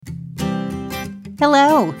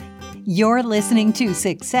Hello, you're listening to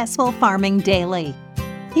Successful Farming Daily.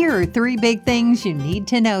 Here are 3 big things you need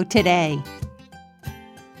to know today.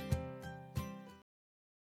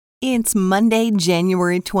 It's Monday,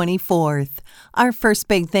 January 24th. Our first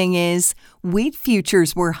big thing is wheat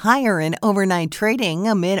futures were higher in overnight trading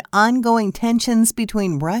amid ongoing tensions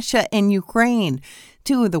between Russia and Ukraine,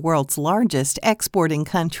 2 of the world's largest exporting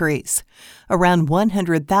countries. Around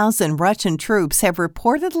 100,000 Russian troops have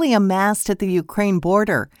reportedly amassed at the Ukraine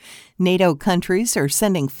border. NATO countries are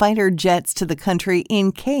sending fighter jets to the country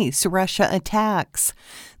in case Russia attacks.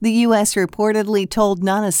 The U.S. reportedly told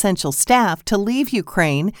non-essential staff to leave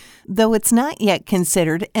Ukraine, though it's not yet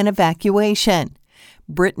considered an evacuation.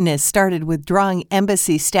 Britain has started withdrawing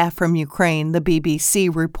embassy staff from Ukraine, the BBC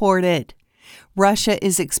reported. Russia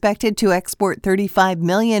is expected to export 35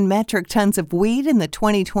 million metric tons of wheat in the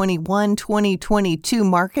 2021-2022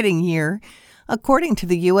 marketing year, according to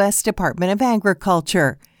the U.S. Department of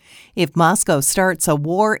Agriculture. If Moscow starts a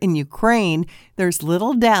war in Ukraine, there's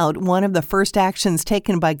little doubt one of the first actions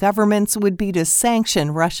taken by governments would be to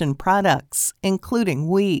sanction Russian products, including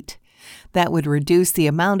wheat. That would reduce the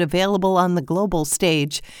amount available on the global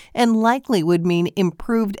stage and likely would mean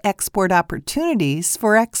improved export opportunities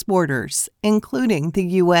for exporters, including the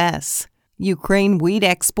U.S. Ukraine wheat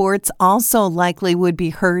exports also likely would be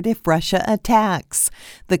hurt if Russia attacks.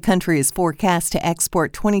 The country is forecast to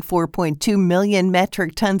export 24.2 million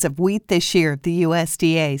metric tons of wheat this year, the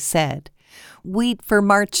USDA said. Wheat for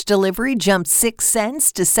March delivery jumped 6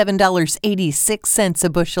 cents to $7.86 a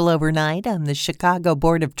bushel overnight on the Chicago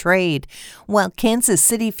Board of Trade, while Kansas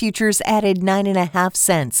City futures added 9.5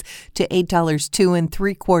 cents to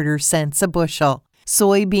 $8.0275 a bushel.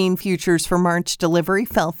 Soybean futures for March delivery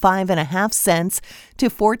fell 5.5 cents to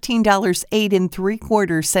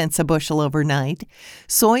 $14.0875 a bushel overnight.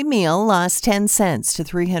 Soy meal lost 10 cents to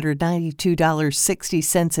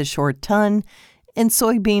 $392.60 a short ton. And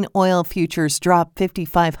soybean oil futures dropped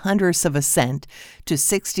 0.55 of a cent to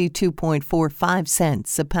 62.45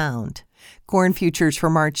 cents a pound. Corn futures for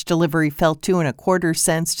March delivery fell 2.25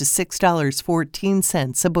 cents to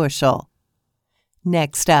 $6.14 a bushel.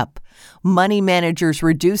 Next up, money managers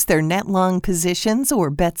reduced their net long positions or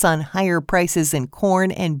bets on higher prices in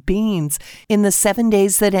corn and beans in the 7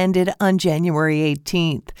 days that ended on January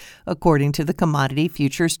 18th, according to the Commodity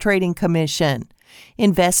Futures Trading Commission.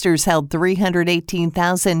 Investors held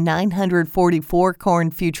 318,944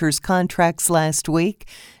 corn futures contracts last week,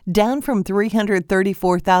 down from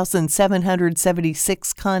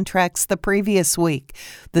 334,776 contracts the previous week,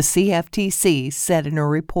 the CFTC said in a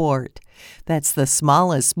report. That's the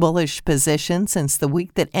smallest bullish position since the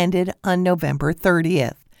week that ended on November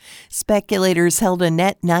 30th. Speculators held a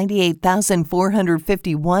net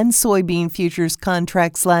 98,451 soybean futures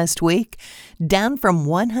contracts last week, down from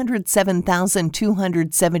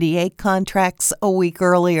 107,278 contracts a week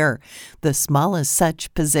earlier, the smallest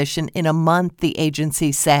such position in a month, the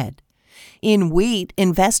agency said. In wheat,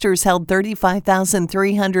 investors held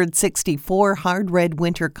 35,364 hard red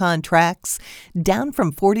winter contracts, down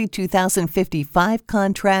from 42,055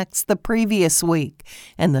 contracts the previous week,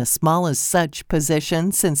 and the smallest such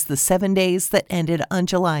position since the 7 days that ended on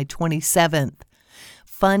July 27th.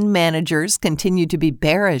 Fund managers continue to be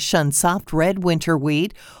bearish on soft red winter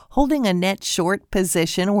wheat, holding a net short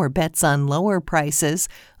position or bets on lower prices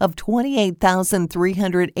of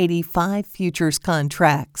 28,385 futures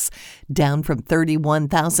contracts, down from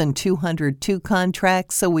 31,202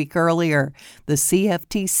 contracts a week earlier, the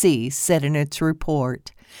CFTC said in its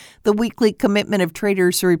report. The weekly Commitment of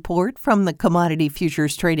Traders report from the Commodity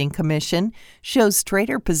Futures Trading Commission shows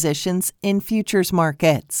trader positions in futures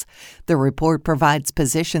markets. The report provides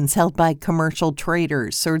positions held by commercial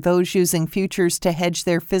traders or those using futures to hedge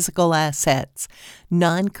their physical assets.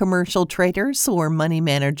 Non-commercial traders or money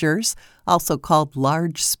managers, also called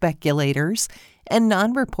large speculators, and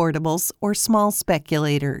non-reportables or small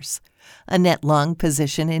speculators. A net long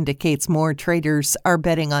position indicates more traders are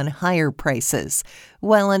betting on higher prices,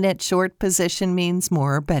 while a net short position means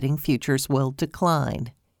more are betting futures will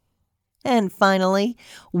decline. And finally,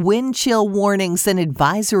 wind chill warnings and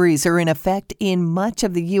advisories are in effect in much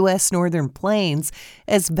of the U.S. Northern Plains,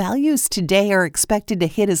 as values today are expected to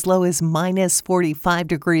hit as low as minus 45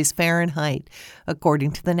 degrees Fahrenheit,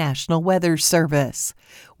 according to the National Weather Service.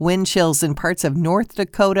 Wind chills in parts of North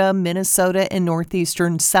Dakota, Minnesota, and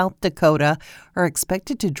northeastern South Dakota are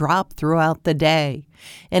expected to drop throughout the day.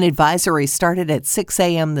 An advisory started at 6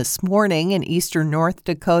 a.m. this morning in eastern North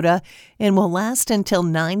Dakota and will last until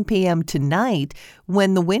 9 p.m. tonight,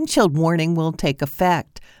 when the wind chill warning will take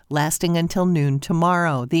effect, lasting until noon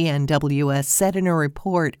tomorrow, the NWS said in a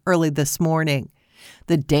report early this morning.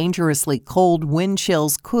 The dangerously cold wind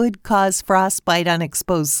chills could cause frostbite on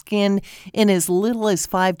exposed skin in as little as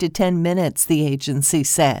 5 to 10 minutes, the agency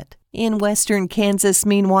said. In western Kansas,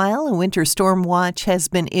 meanwhile, a winter storm watch has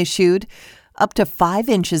been issued. Up to 5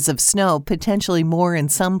 inches of snow, potentially more in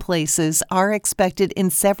some places, are expected in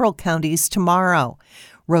several counties tomorrow.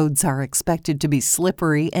 Roads are expected to be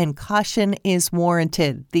slippery and caution is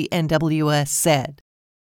warranted, the NWS said.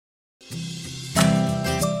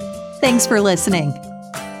 Thanks for listening.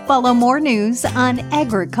 Follow more news on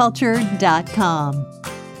agriculture.com.